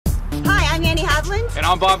Havland. And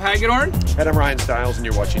I'm Bob Hagedorn. And I'm Ryan Stiles, and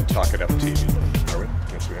you're watching Talk It Up TV. Are we?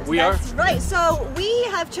 Yes, we are. We are. That's right. So we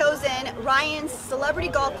have chosen Ryan's Celebrity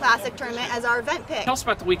Golf Classic Tournament as our event pick. Tell us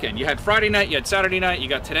about the weekend. You had Friday night, you had Saturday night, you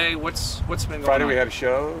got today. What's been going on? Friday we had a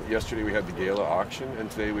show, yesterday we had the gala auction, and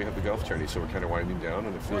today we have the golf tourney, so we're kind of winding down,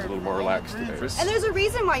 and it feels a little more relaxed today. And there's a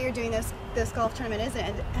reason why you're doing this golf tournament, isn't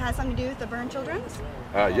it? It has something to do with the Burn Children's?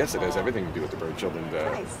 Yes, it has everything to do with the Bird Children,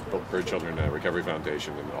 Nice. Bird Children Recovery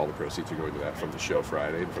Foundation, and all the proceeds are going to that from the show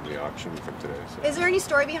Friday and from the auction from today. So. Is there any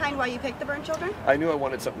story behind why you picked the Burn Children? I knew I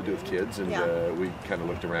wanted something to do with kids, and Yeah. We kind of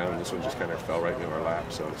looked around, and this one just kind of fell right into our lap,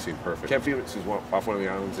 so it seemed perfect. Camp Felix is off one of the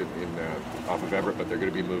islands off of Everett, but they're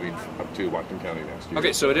going to be moving up to Whatcom County next year.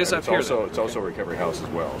 Okay, so it is And up here. It's also a recovery house as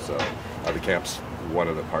well, so the camp's one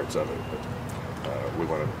of the parts of it, but we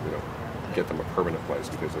want to, get them a permanent place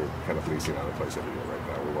because they're kind of leasing out a place every year right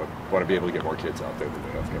now. We want to be able to get more kids out there than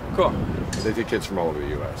they have here. Cool. They take kids from all over the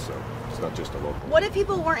U.S., so it's not just a local. What if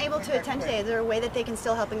people weren't able to attend today? Is there a way that they can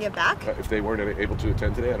still help and give back? If they weren't able to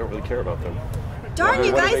attend today, I don't really care about them. Darn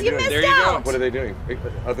you What are guys, they you doing? missed There you go. out! What are they doing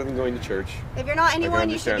other than going to church? If you're not anyone,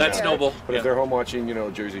 you should understand be That's there. noble. But Yeah. if they're home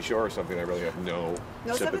watching, Jersey Shore or something, I really have no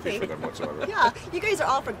No sympathy. for them whatsoever. Yeah, you guys are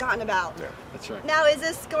all forgotten about. Yeah. That's right. Now, is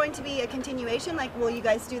this going to be a continuation? Like, will you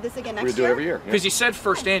guys do this again next We do year? it every year. yeah. Because you said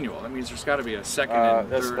first annual. That means there's got to be a second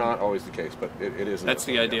and That's third. not always the case, but it is. That's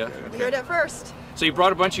the idea. You heard it first. So you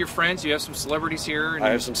brought a bunch of your friends. You have some celebrities here. And I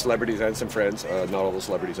have some celebrities and some friends. Not all the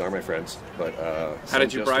celebrities are my friends, but How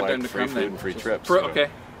did you bribe them to free come food then? and free trips. Okay.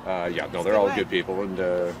 They're all good people, and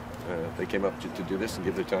they came up to do this and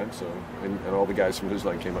give their time. So, and all the guys from Whose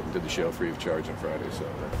Line came up and did the show free of charge on Friday. So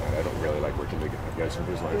I don't really like working with guys from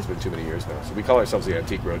Whose Line. It's been too many years now. So we call ourselves the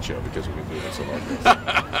Antique Roadshow because we've been doing it so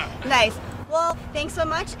long. Nice. Well, thanks so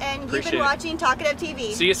much, and you've Appreciate been it. watching Talk It Up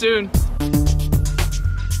TV. See you soon.